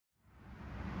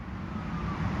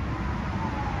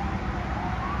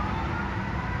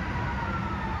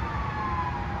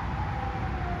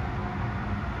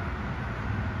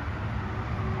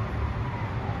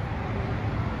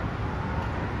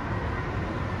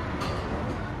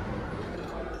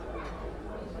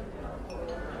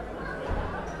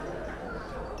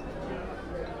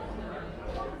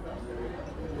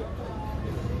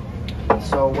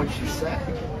So what'd she say?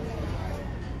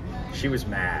 She was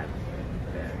mad.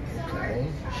 Okay.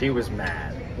 She was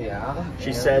mad. Yeah.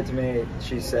 She said to me,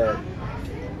 she said,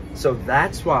 so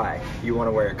that's why you want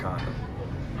to wear a condom?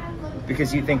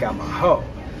 Because you think I'm a hoe.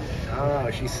 Oh,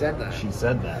 she said that. She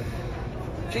said that.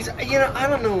 She's, you know, I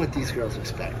don't know what these girls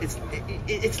expect.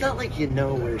 It's not like you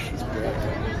know where she's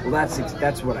born. Well,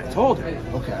 that's what I told her.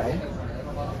 Okay.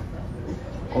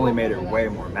 Only made her way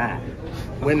more mad.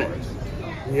 Women,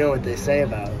 you know what they say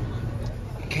about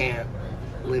can't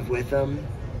live with them,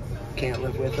 can't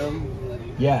live with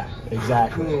them. Yeah,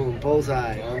 exactly. Boom,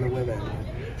 bullseye on the women.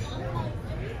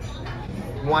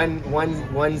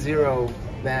 1-0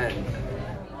 men.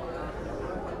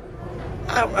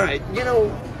 All right, you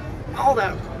know, all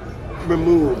that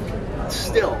removed,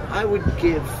 still, I would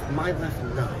give my left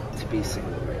nut to be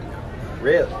single right now.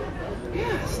 Really?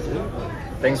 Yes, dude.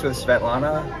 Things with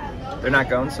Svetlana, they're not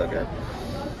going so good.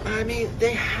 I mean,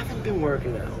 they haven't been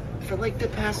working out for like the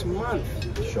past month.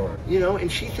 Sure. You know,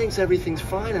 and she thinks everything's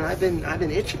fine, and I've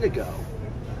been itching to go.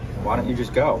 Why don't you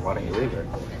just go? Why don't you leave her?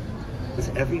 Because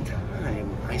every time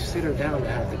I sit her down to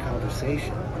have the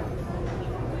conversation,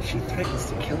 she threatens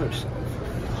to kill herself.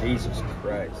 Jesus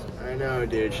Christ. I know,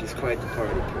 dude. She's quite the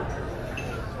party pooper.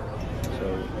 So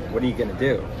what are you gonna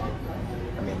do?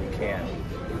 I mean, you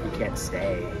can't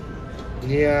stay.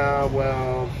 Yeah,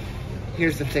 well,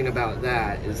 here's the thing about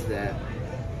that is that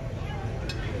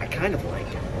I kind of like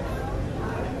it.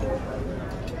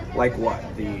 Like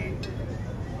what? The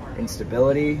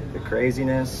instability, the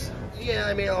craziness. Yeah,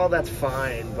 I mean, all that's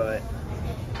fine, but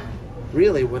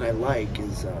really what I like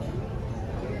is the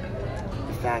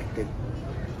fact that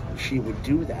she would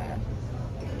do that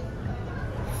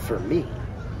for me.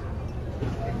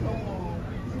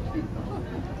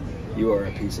 You are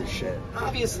a piece of shit.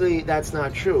 Obviously, that's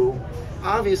not true.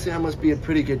 Obviously, I must be a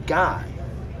pretty good guy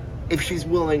if she's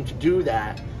willing to do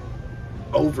that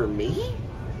over me.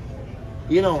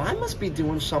 You know, I must be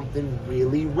doing something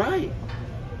really right.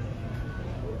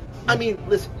 I mean,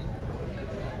 listen,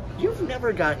 you've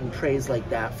never gotten praise like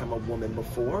that from a woman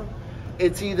before.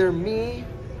 It's either me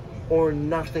or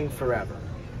nothing forever.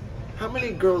 How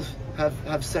many girls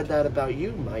have said that about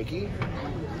you, Mikey?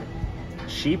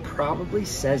 She probably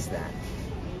says that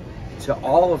to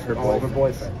all of her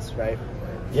boyfriends, right?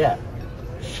 Yeah.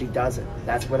 She doesn't.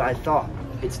 That's what I thought.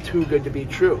 It's too good to be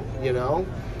true, you know?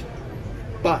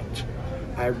 But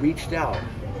I reached out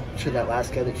to that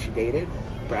last guy that she dated,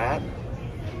 Brad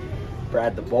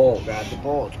the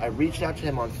Bulge. I reached out to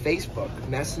him on Facebook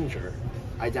Messenger.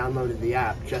 I downloaded the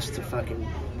app just to fucking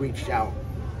reach out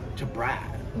to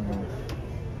Brad. Mm-hmm.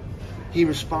 He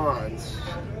responds,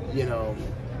 you know,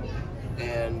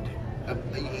 and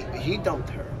he dumped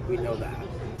her. We know that.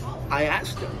 I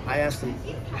asked him,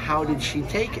 how did she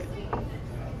take it?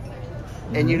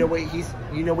 Mm-hmm. And you know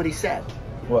what he said?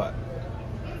 What?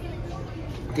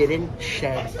 Didn't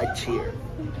shed a tear.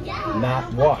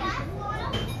 Not one.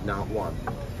 Not one.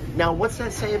 Now, what's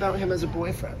that say about him as a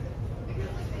boyfriend?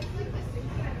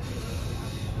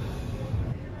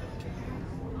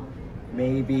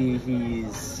 Maybe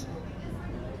he's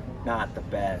not the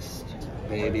best.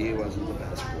 Maybe he wasn't the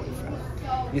best boyfriend.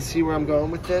 You see where I'm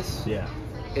going with this? Yeah.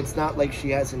 It's not like she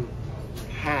hasn't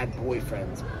had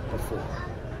boyfriends before.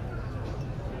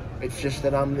 It's just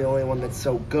that I'm the only one that's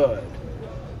so good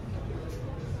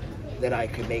that I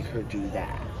could make her do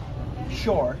that.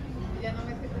 Sure.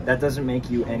 That doesn't make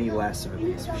you any less of a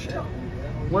piece of shit.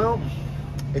 Well,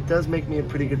 it does make me a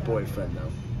pretty good boyfriend,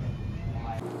 though.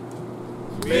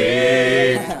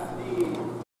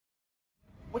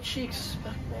 What'd she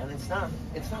expect, man? It's not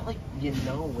like you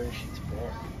know where she's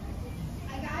been.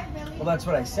 Well, that's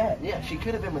what I said. Yeah, she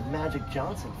could have been with Magic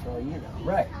Johnson for all you know.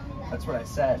 Right. That's what I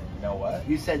said. You know what?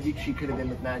 You said she could have been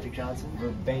with Magic Johnson?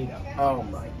 Verbatim. Oh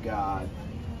my God.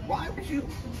 Why would you?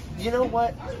 You know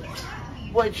what?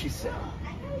 What'd she say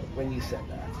when you said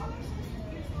that?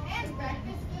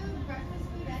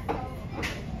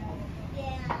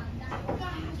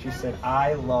 She said,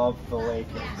 I love the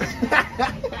Lakers.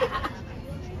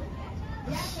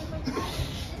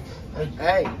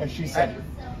 Hey. And she said,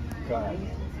 go ahead.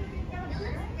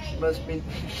 Must be.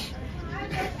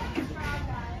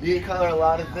 You can call her a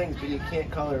lot of things, but you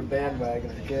can't call her a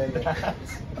bandwagon, can you?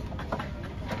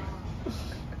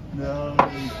 No,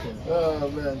 you can't. Oh,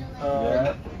 man.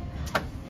 Yeah.